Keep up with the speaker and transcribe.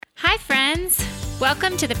Hi, friends.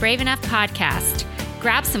 Welcome to the Brave Enough podcast.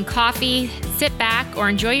 Grab some coffee, sit back, or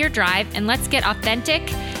enjoy your drive, and let's get authentic,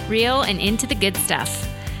 real, and into the good stuff.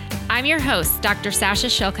 I'm your host, Dr. Sasha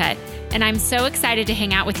Shillcutt, and I'm so excited to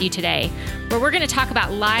hang out with you today, where we're going to talk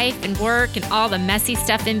about life and work and all the messy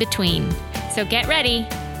stuff in between. So get ready.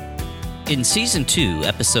 In Season 2,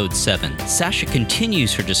 Episode 7, Sasha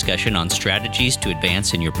continues her discussion on strategies to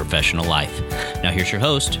advance in your professional life. Now here's your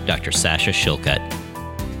host, Dr. Sasha Shillcutt.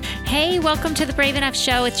 Hey, welcome to the Brave Enough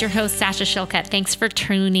Show. It's your host, Sasha Shillcutt. Thanks for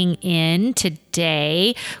tuning in.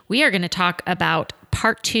 Today, we are going to talk about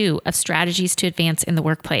part 2 of strategies to advance in the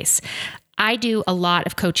workplace. I do a lot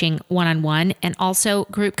of coaching one-on-one and also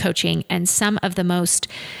group coaching, and some of the most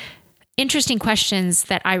interesting questions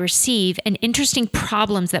that I receive and interesting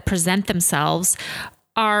problems that present themselves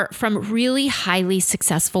are from really highly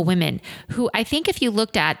successful women who I think if you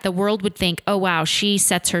looked at, the world would think, oh, wow, she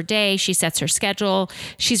sets her day, she sets her schedule,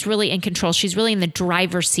 she's really in control, she's really in the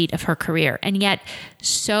driver's seat of her career. And yet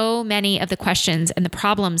so many of the questions and the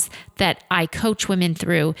problems that I coach women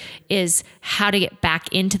through is how to get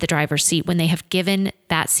back into the driver's seat when they have given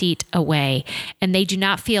that seat away and they do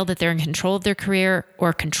not feel that they're in control of their career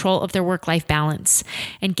or control of their work-life balance,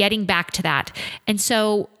 and getting back to that. And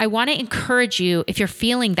so I want to encourage you, if you're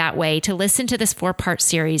feeling that way, to listen to this 4-part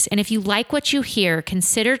series. And if you like what you hear,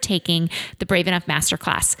 consider taking the Brave Enough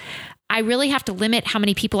Masterclass. I really have to limit how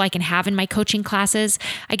many people I can have in my coaching classes.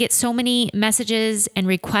 I get so many messages and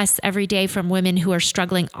requests every day from women who are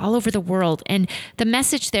struggling all over the world. And the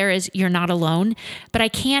message there is you're not alone, but I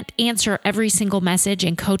can't answer every single message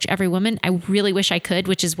and coach every woman. I really wish I could,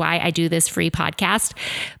 which is why I do this free podcast.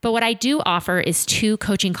 But what I do offer is 2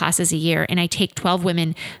 coaching classes a year, and I take 12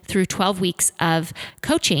 women through 12 weeks of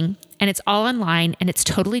coaching. And it's all online and it's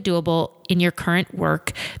totally doable in your current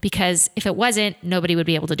work, because if it wasn't, nobody would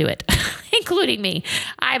be able to do it, including me.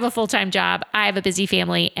 I have a full-time job, I have a busy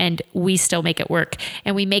family, and we still make it work.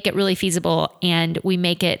 And we make it really feasible and we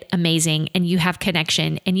make it amazing. And you have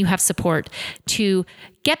connection and you have support to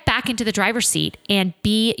get back into the driver's seat and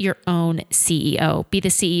be your own CEO, be the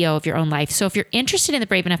CEO of your own life. So if you're interested in the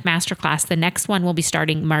Brave Enough Masterclass, the next one will be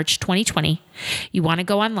starting March 2020. You want to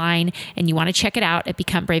go online and you want to check it out at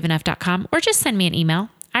becomebraveenough.com, or just send me an email.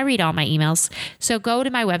 I read all my emails. So go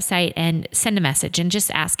to my website and send a message and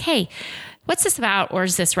just ask, hey, what's this about? Or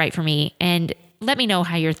is this right for me? And let me know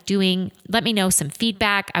how you're doing. Let me know some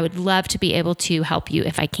feedback. I would love to be able to help you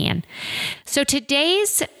if I can. So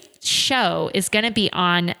today's show is going to be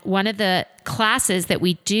on one of the classes that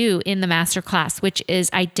we do in the masterclass, which is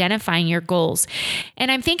identifying your goals. And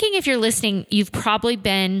I'm thinking if you're listening, you've probably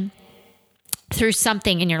been through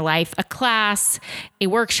something in your life, a class, a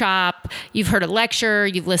workshop, you've heard a lecture,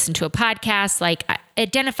 you've listened to a podcast, like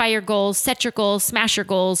identify your goals, set your goals, smash your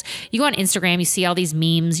goals. You go on Instagram, you see all these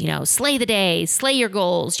memes, slay the day, slay your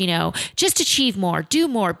goals, just achieve more, do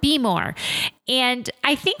more, be more. And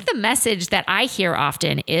I think the message that I hear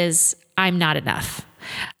often is, I'm not enough.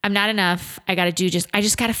 I'm not enough. I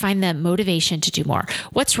just got to find the motivation to do more.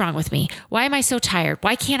 What's wrong with me? Why am I so tired?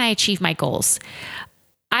 Why can't I achieve my goals?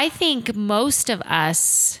 I think most of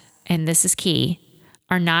us, and this is key,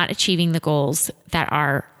 are not achieving the goals that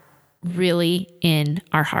are really in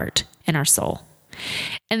our heart and our soul.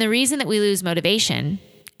 And the reason that we lose motivation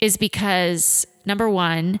is because, number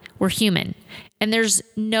one, we're human. And there's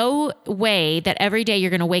no way that every day you're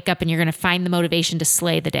going to wake up and you're going to find the motivation to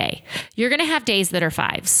slay the day. You're going to have days that are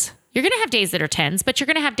 5s. You're going to have days that are 10s, but you're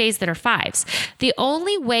going to have days that are 5s. The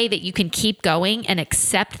only way that you can keep going and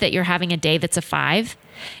accept that you're having a day that's a 5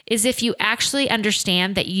 is if you actually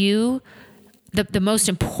understand that the most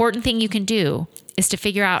important thing you can do is to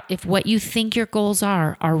figure out if what you think your goals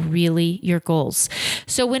are really your goals.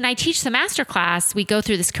 So when I teach the masterclass, we go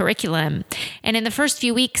through this curriculum, and in the first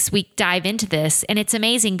few weeks, we dive into this, and it's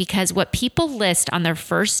amazing because what people list on their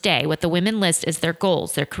first day, what the women list is their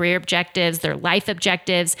goals, their career objectives, their life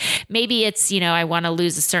objectives. Maybe it's, I want to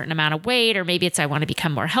lose a certain amount of weight, or maybe it's I want to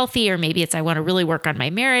become more healthy, or maybe it's I want to really work on my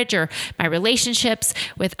marriage or my relationships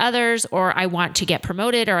with others, or I want to get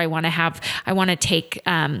promoted, or I want to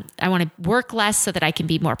work less so that I can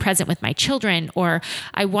be more present with my children, or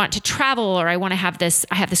I want to travel, or I have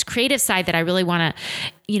this creative side that I really want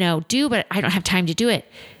to, do, but I don't have time to do it.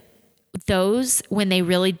 Those, when they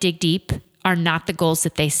really dig deep, are not the goals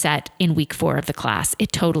that they set in week 4 of the class.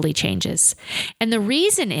 It totally changes. And the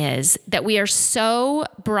reason is that we are so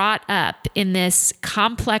brought up in this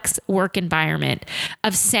complex work environment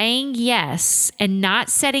of saying yes and not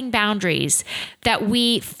setting boundaries that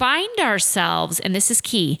we find ourselves, and this is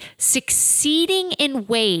key, succeeding in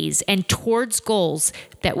ways and towards goals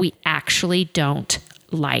that we actually don't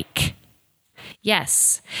like.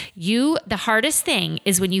 Yes, the hardest thing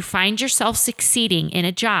is when you find yourself succeeding in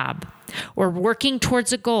a job or working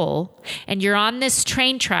towards a goal and you're on this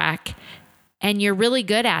train track and you're really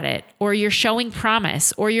good at it, or you're showing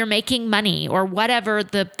promise, or you're making money, or whatever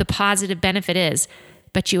the positive benefit is,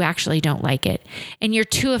 but you actually don't like it. And you're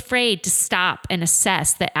too afraid to stop and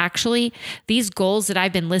assess that actually these goals that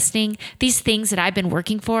I've been listing, these things that I've been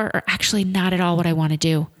working for are actually not at all what I want to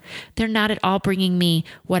do. They're not at all bringing me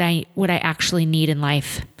what I actually need in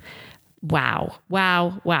life. Wow.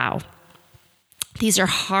 These are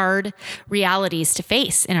hard realities to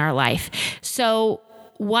face in our life. So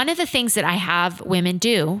one of the things that I have women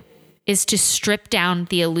do is to strip down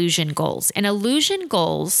the illusion goals. And illusion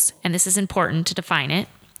goals, and this is important to define it,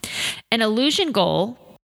 an illusion goal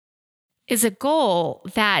is a goal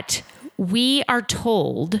that we are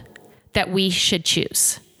told that we should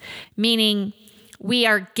choose, meaning we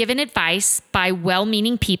are given advice by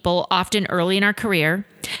well-meaning people, often early in our career,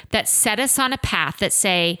 that set us on a path that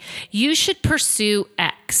say, you should pursue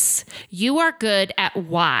X. You are good at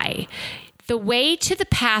Y. The way to the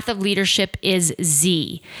path of leadership is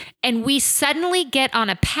Z. And we suddenly get on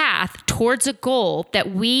a path towards a goal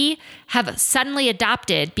that we have suddenly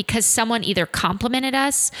adopted because someone either complimented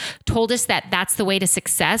us, told us that that's the way to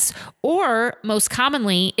success, or most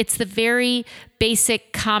commonly, it's the very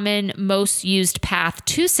basic, common, most used path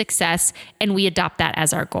to success, and we adopt that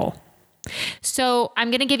as our goal. So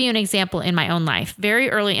I'm going to give you an example in my own life. Very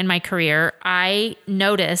early in my career, I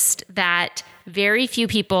noticed that very few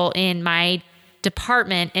people in my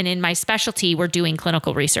department and in my specialty were doing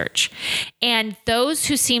clinical research. And those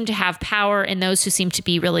who seem to have power and those who seem to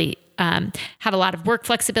be really have a lot of work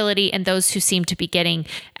flexibility, and those who seem to be getting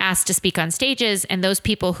asked to speak on stages, and those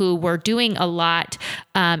people who were doing a lot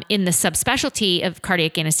in the subspecialty of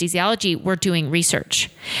cardiac anesthesiology were doing research.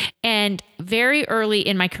 And very early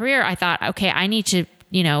in my career, I thought, okay, I need to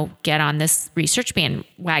get on this research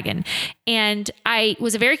bandwagon. And I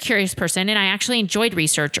was a very curious person, and I actually enjoyed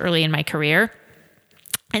research early in my career.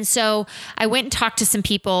 And so I went and talked to some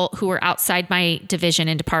people who were outside my division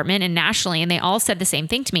and department and nationally, and they all said the same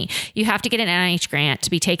thing to me. You have to get an NIH grant to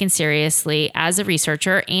be taken seriously as a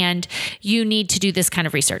researcher, and you need to do this kind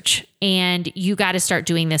of research, and you got to start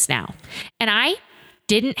doing this now. And I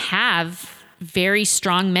didn't have very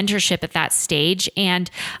strong mentorship at that stage.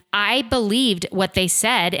 And I believed what they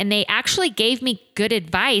said, and they actually gave me good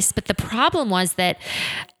advice. But the problem was that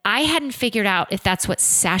I hadn't figured out if that's what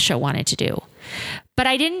Sasha wanted to do. But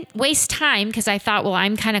I didn't waste time because I thought, well,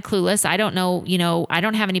 I'm kind of clueless. I don't know, I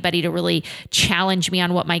don't have anybody to really challenge me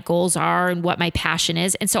on what my goals are and what my passion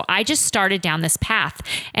is. And so I just started down this path,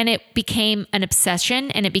 and it became an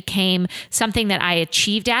obsession, and it became something that I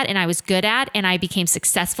achieved at and I was good at and I became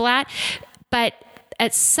successful at. But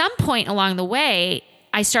at some point along the way,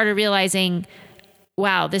 I started realizing,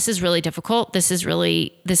 wow, this is really difficult. This is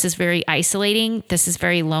very isolating. This is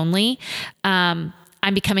very lonely.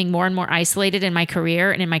 I'm becoming more and more isolated in my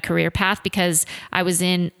career and in my career path because I was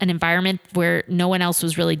in an environment where no one else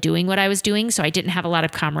was really doing what I was doing. So I didn't have a lot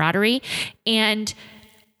of camaraderie. And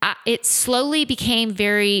it slowly became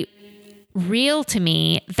very real to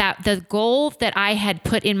me that the goal that I had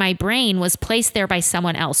put in my brain was placed there by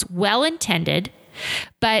someone else, well-intended,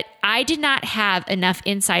 but I did not have enough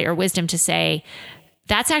insight or wisdom to say,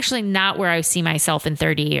 that's actually not where I see myself in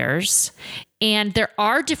 30 years. And there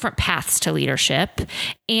are different paths to leadership.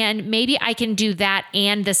 And maybe I can do that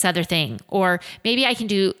and this other thing. Or maybe I can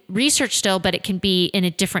do research still, but it can be in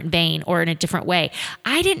a different vein or in a different way.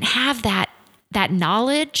 I didn't have that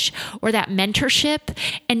knowledge or that mentorship,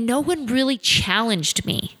 and no one really challenged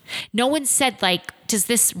me. No one said, does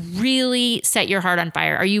this really set your heart on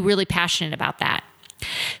fire? Are you really passionate about that?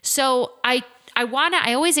 So I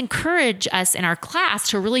always encourage us in our class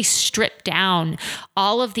to really strip down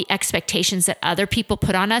all of the expectations that other people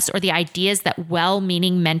put on us or the ideas that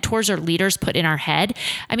well-meaning mentors or leaders put in our head.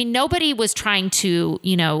 I mean, nobody was trying to,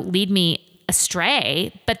 lead me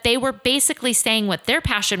astray, but they were basically saying what their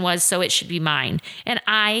passion was, so it should be mine. And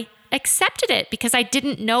I accepted it because I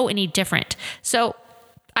didn't know any different. So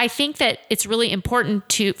I think that it's really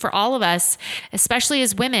important for all of us, especially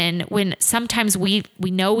as women, when sometimes we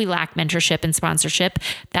know we lack mentorship and sponsorship,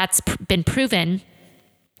 that's been proven.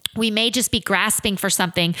 We may just be grasping for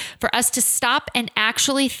something, for us to stop and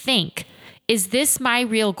actually think, is this my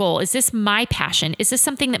real goal? Is this my passion? Is this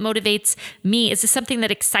something that motivates me? Is this something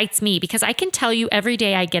that excites me? Because I can tell you every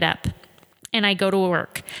day I get up and I go to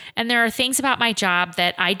work, and there are things about my job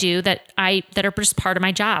that I do that are just part of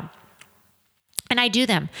my job. And I do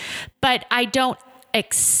them, but I don't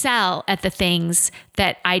excel at the things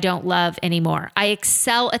that I don't love anymore. I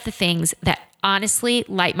excel at the things that honestly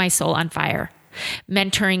light my soul on fire.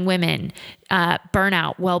 mentoring women,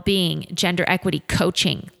 burnout, well-being, gender equity,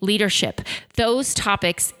 coaching, leadership. Those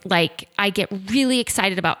topics, like I get really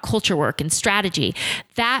excited about culture work and strategy.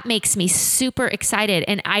 That makes me super excited.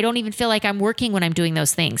 And I don't even feel like I'm working when I'm doing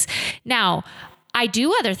those things. Now, I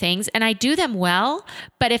do other things and I do them well,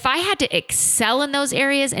 but if I had to excel in those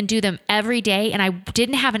areas and do them every day and I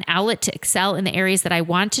didn't have an outlet to excel in the areas that I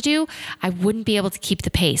want to do, I wouldn't be able to keep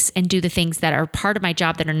the pace and do the things that are part of my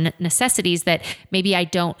job that are necessities that maybe I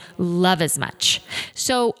don't love as much.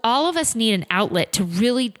 So all of us need an outlet to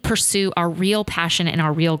really pursue our real passion and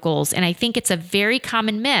our real goals. And I think it's a very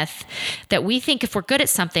common myth that we think if we're good at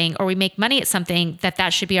something or we make money at something, that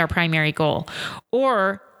should be our primary goal.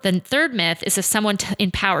 Or the third myth is if someone in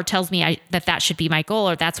power tells me that should be my goal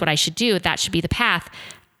or that's what I should do, that should be the path,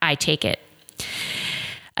 I take it.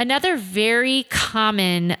 Another very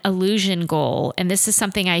common illusion goal, and this is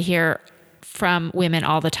something I hear from women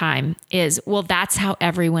all the time, is, well, that's how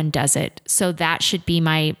everyone does it. So that should be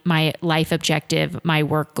my life objective, my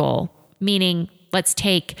work goal. Meaning, let's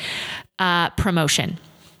take promotion.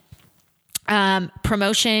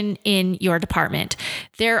 Promotion in your department.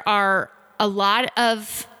 There are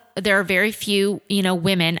very few,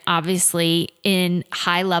 women, obviously, in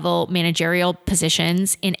high-level managerial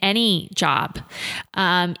positions in any job.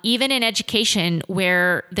 Even in education,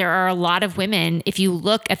 where there are a lot of women, if you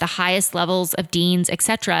look at the highest levels of deans, et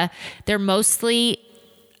cetera, they're mostly,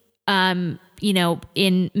 those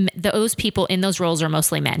people in those roles are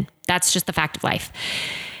mostly men. That's just the fact of life.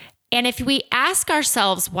 And if we ask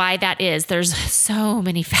ourselves why that is, there's so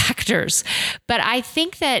many factors. But I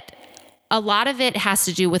think that a lot of it has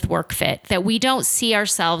to do with work fit, that we don't see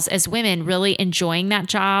ourselves as women really enjoying that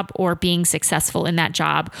job or being successful in that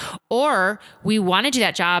job, or we want to do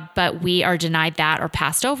that job, but we are denied that or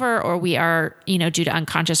passed over, or we are, due to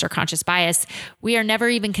unconscious or conscious bias, we are never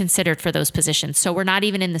even considered for those positions. So we're not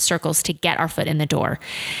even in the circles to get our foot in the door.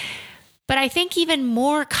 But I think even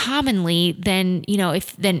more commonly than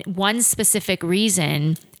one specific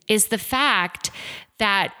reason is the fact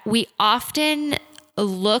that we often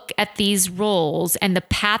look at these roles and the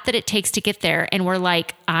path that it takes to get there, and we're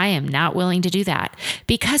like, I am not willing to do that,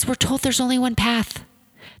 because we're told there's only one path.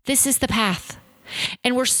 This is the path.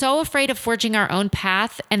 And we're so afraid of forging our own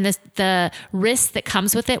path and the risk that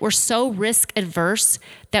comes with it. We're so risk adverse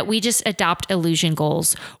that we just adopt illusion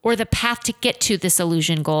goals, or the path to get to this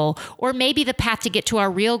illusion goal, or maybe the path to get to our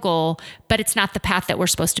real goal, but it's not the path that we're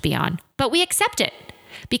supposed to be on. But we accept it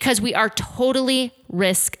because we are totally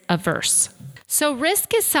risk averse. So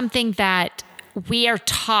risk is something that we are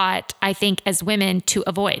taught, I think, as women to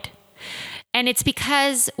avoid. And it's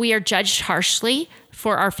because we are judged harshly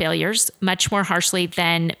for our failures, much more harshly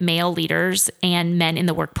than male leaders and men in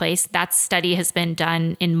the workplace. That study has been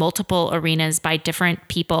done in multiple arenas by different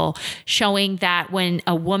people, showing that when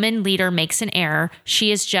a woman leader makes an error,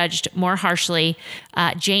 she is judged more harshly.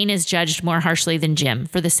 Jane is judged more harshly than Jim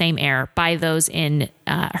for the same error by those in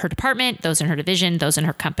her department, those in her division, those in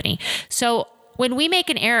her company. So when we make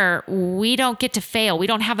an error, we don't get to fail. We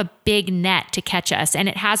don't have a big net to catch us, and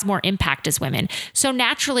it has more impact as women. So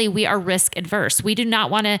naturally, we are risk adverse. We do not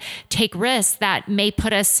want to take risks that may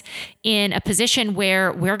put us in a position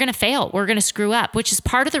where we're going to fail. We're going to screw up, which is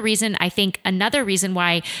part of the reason, I think, another reason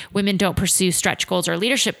why women don't pursue stretch goals or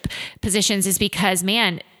leadership positions is because,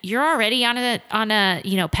 man, you're already on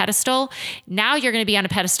a pedestal. Now you're going to be on a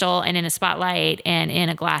pedestal and in a spotlight and in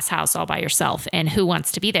a glass house all by yourself. And who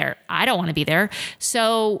wants to be there? I don't want to be there.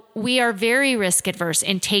 So we are very risk adverse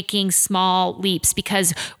in taking small leaps,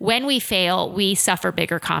 because when we fail, we suffer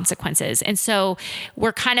bigger consequences. And so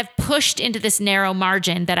we're kind of pushed into this narrow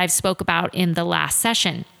margin that I've spoke about in the last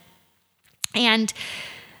session. And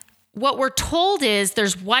what we're told is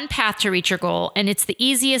there's one path to reach your goal, and it's the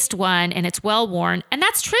easiest one, and it's well-worn. And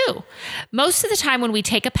that's true. Most of the time when we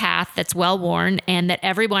take a path that's well-worn and that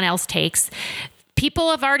everyone else takes, people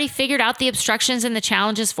have already figured out the obstructions and the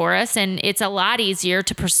challenges for us, and it's a lot easier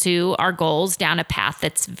to pursue our goals down a path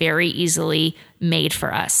that's very easily made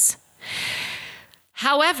for us.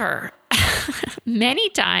 However, many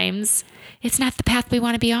times it's not the path we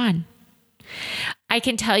want to be on. I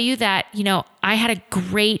can tell you that, I had a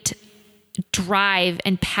great drive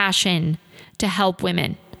and passion to help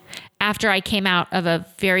women after I came out of a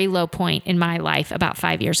very low point in my life about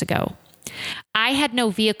 5 years ago. I had no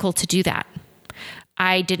vehicle to do that.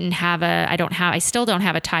 I still don't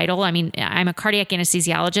have a title. I mean, I'm a cardiac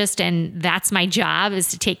anesthesiologist, and that's my job, is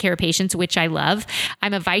to take care of patients, which I love.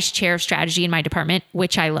 I'm a vice chair of strategy in my department,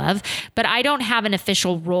 which I love, but I don't have an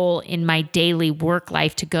official role in my daily work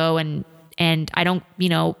life to go and I don't,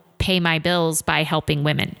 pay my bills by helping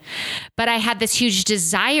women. But I had this huge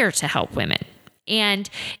desire to help women. And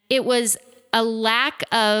it was a lack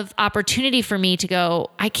of opportunity for me to go,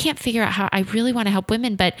 I can't figure out how I really want to help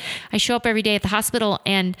women, but I show up every day at the hospital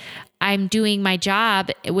and I'm doing my job,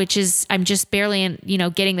 which is I'm just barely,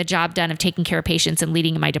 getting the job done of taking care of patients and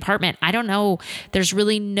leading in my department. I don't know. There's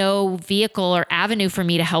really no vehicle or avenue for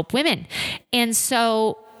me to help women. And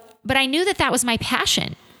so, but I knew that that was my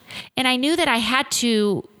passion, and I knew that I had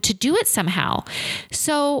to do it somehow.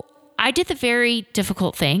 So I did the very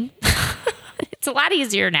difficult thing. It's a lot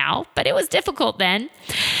easier now, but it was difficult then.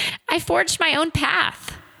 I forged my own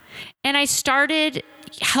path, and I started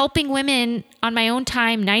helping women on my own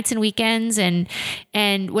time, nights and weekends, and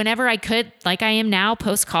whenever I could, like I am now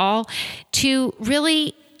post-call, to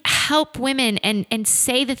really help women and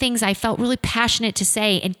say the things I felt really passionate to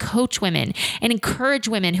say, and coach women and encourage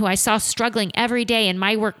women who I saw struggling every day in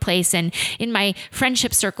my workplace and in my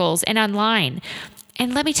friendship circles and online.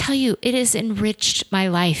 And let me tell you, it has enriched my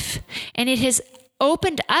life, and it has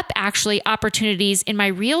opened up actually opportunities in my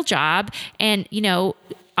real job, and,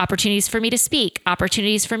 opportunities for me to speak,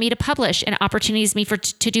 opportunities for me to publish, and opportunities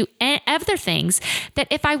to do other things that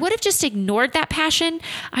if I would have just ignored that passion,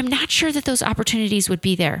 I'm not sure that those opportunities would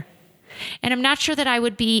be there. And I'm not sure that I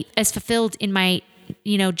would be as fulfilled in my,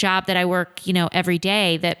 job that I work, every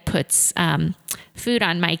day that puts food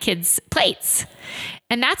on my kids' plates.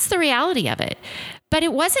 And that's the reality of it. But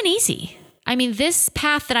it wasn't easy. I mean, this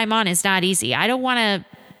path that I'm on is not easy. I don't want to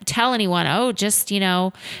tell anyone, just,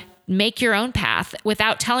 make your own path,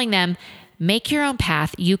 without telling them, make your own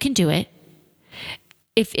path. You can do it.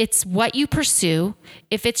 If it's what you pursue,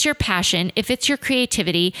 if it's your passion, if it's your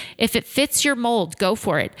creativity, if it fits your mold, go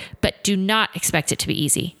for it. But do not expect it to be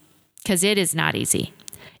easy, because it is not easy.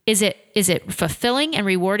 Is it fulfilling and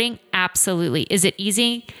rewarding? Absolutely. Is it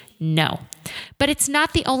easy? No. But it's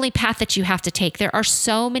not the only path that you have to take. There are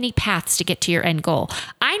so many paths to get to your end goal.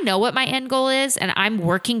 I know what my end goal is, and I'm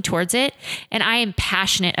working towards it, and I am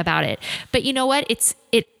passionate about it. But you know what?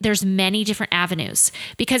 There's many different avenues,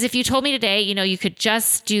 because if you told me today, you could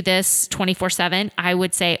just do this 24/7, I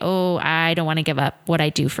would say, I don't want to give up what I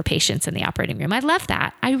do for patients in the operating room. I love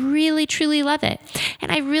that. I really, truly love it.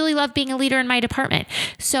 And I really love being a leader in my department.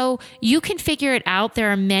 So you can figure it out.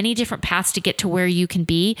 There are many different paths to get to where you can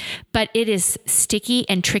be, but it is sticky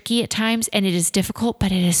and tricky at times, and it is difficult,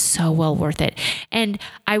 but it is so well worth it. And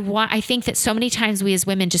I think that so many times we as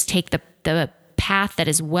women just take the path that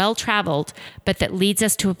is well traveled, but that leads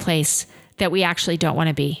us to a place that we actually don't want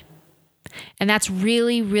to be. And that's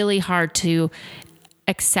really, really hard to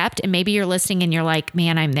accept. And maybe you're listening and you're like,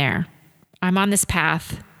 man, I'm there. I'm on this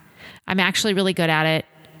path. I'm actually really good at it.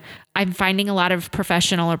 I'm finding a lot of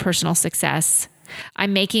professional or personal success.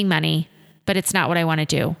 I'm making money, but it's not what I want to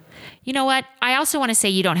do. You know what? I also want to say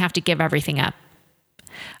you don't have to give everything up.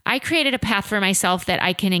 I created a path for myself that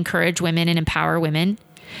I can encourage women and empower women,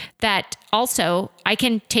 that also I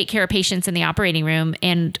can take care of patients in the operating room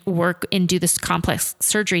and work and do this complex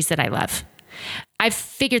surgeries that I love. I've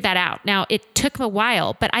figured that out. Now, it took a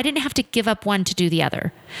while, but I didn't have to give up one to do the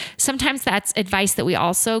other. Sometimes that's advice that we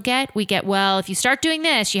also get. We get, well, if you start doing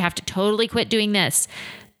this, you have to totally quit doing this.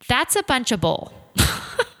 That's a bunch of bull.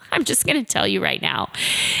 I'm just going to tell you right now.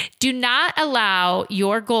 Do not allow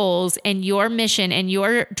your goals and your mission and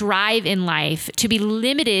your drive in life to be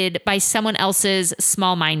limited by someone else's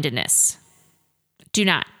small-mindedness. Do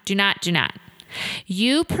not.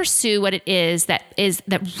 You pursue what it is that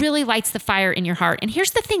really lights the fire in your heart. And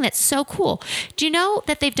here's the thing that's so cool. Do you know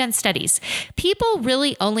that they've done studies? People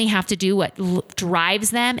really only have to do what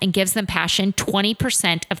drives them and gives them passion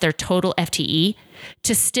 20% of their total FTE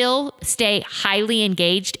to still stay highly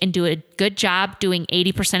engaged and do a good job doing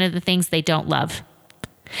 80% of the things they don't love.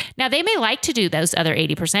 Now, they may like to do those other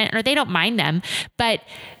 80%, or they don't mind them, but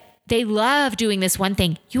they love doing this one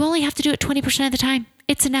thing. You only have to do it 20% of the time.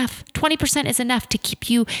 It's enough. 20% is enough to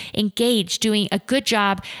keep you engaged, doing a good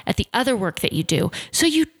job at the other work that you do. So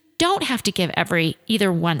you don't have to give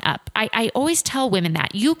either one up. I always tell women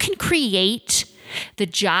that you can create the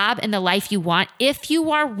job and the life you want if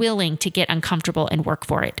you are willing to get uncomfortable and work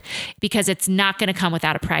for it, because it's not going to come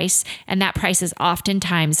without a price. And that price is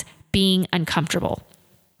oftentimes being uncomfortable.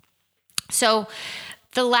 So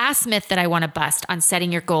the last myth that I want to bust on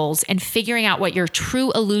setting your goals and figuring out what your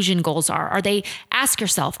true illusion goals are ask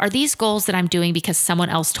yourself, are these goals that I'm doing because someone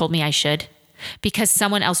else told me I should? Because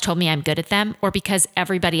someone else told me I'm good at them, or because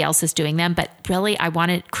everybody else is doing them, but really I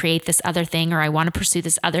want to create this other thing, or I want to pursue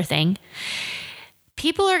this other thing?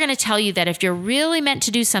 People are going to tell you that if you're really meant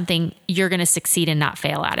to do something, you're going to succeed and not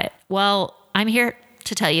fail at it. Well, I'm here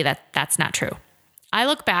to tell you that that's not true. I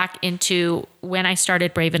look back into when I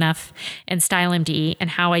started Brave Enough and Style MD and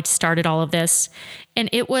how I started all of this. And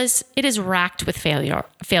it is racked with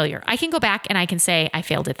failure. I can go back and I can say, I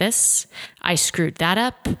failed at this. I screwed that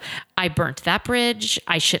up. I burnt that bridge.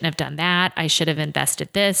 I shouldn't have done that. I should have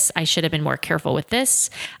invested this. I should have been more careful with this.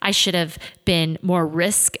 I should have been more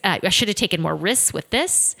I should have taken more risks with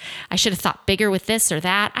this. I should have thought bigger with this or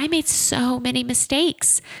that. I made so many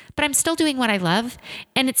mistakes, but I'm still doing what I love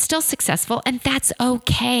and it's still successful, and that's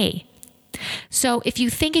okay. So if you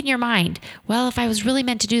think in your mind, well, if I was really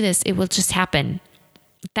meant to do this, it will just happen.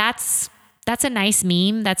 That's a nice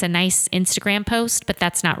meme. That's a nice Instagram post, but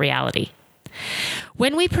that's not reality.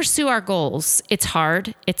 When we pursue our goals, it's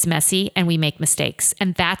hard, it's messy, and we make mistakes.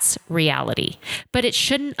 And that's reality. But it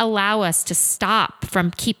shouldn't allow us to stop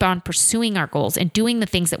from keep on pursuing our goals and doing the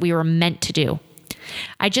things that we were meant to do.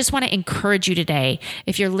 I just want to encourage you today,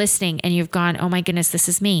 if you're listening and you've gone, oh my goodness, this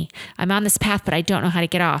is me. I'm on this path, but I don't know how to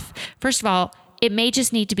get off. First of all, it may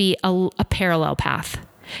just need to be a parallel path.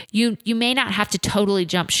 You may not have to totally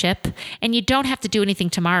jump ship, and you don't have to do anything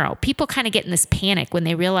tomorrow. People kind of get in this panic when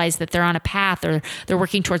they realize that they're on a path or they're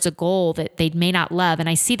working towards a goal that they may not love. And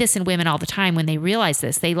I see this in women all the time. When they realize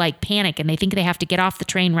this, they panic and they think they have to get off the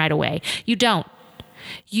train right away. You don't.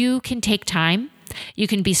 You can take time. You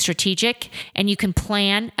can be strategic, and you can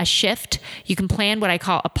plan a shift. You can plan what I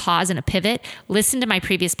call a pause and a pivot. Listen to my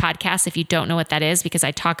previous podcast if you don't know what that is, because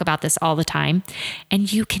I talk about this all the time.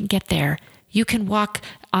 And you can get there. You can walk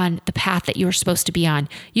on the path that you are supposed to be on.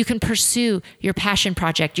 You can pursue your passion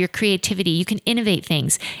project, your creativity. You can innovate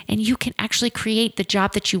things, and you can actually create the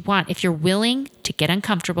job that you want if you're willing to get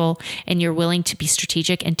uncomfortable and you're willing to be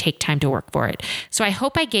strategic and take time to work for it. So I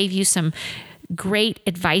hope I gave you some great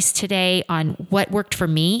advice today on what worked for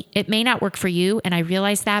me. It may not work for you, and I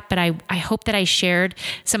realize that, but I hope that I shared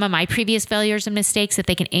some of my previous failures and mistakes that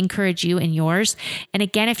they can encourage you in yours. And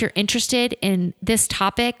again, if you're interested in this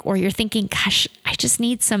topic, or you're thinking, gosh, I just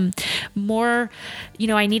need some more,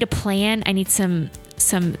 I need a plan. I need some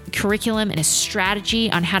curriculum and a strategy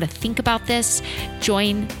on how to think about this,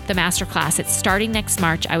 join the masterclass. It's starting next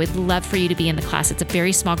March. I would love for you to be in the class. It's a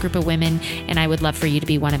very small group of women, and I would love for you to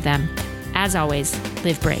be one of them. As always,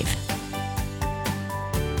 live brave.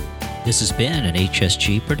 This has been an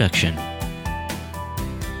HSG production.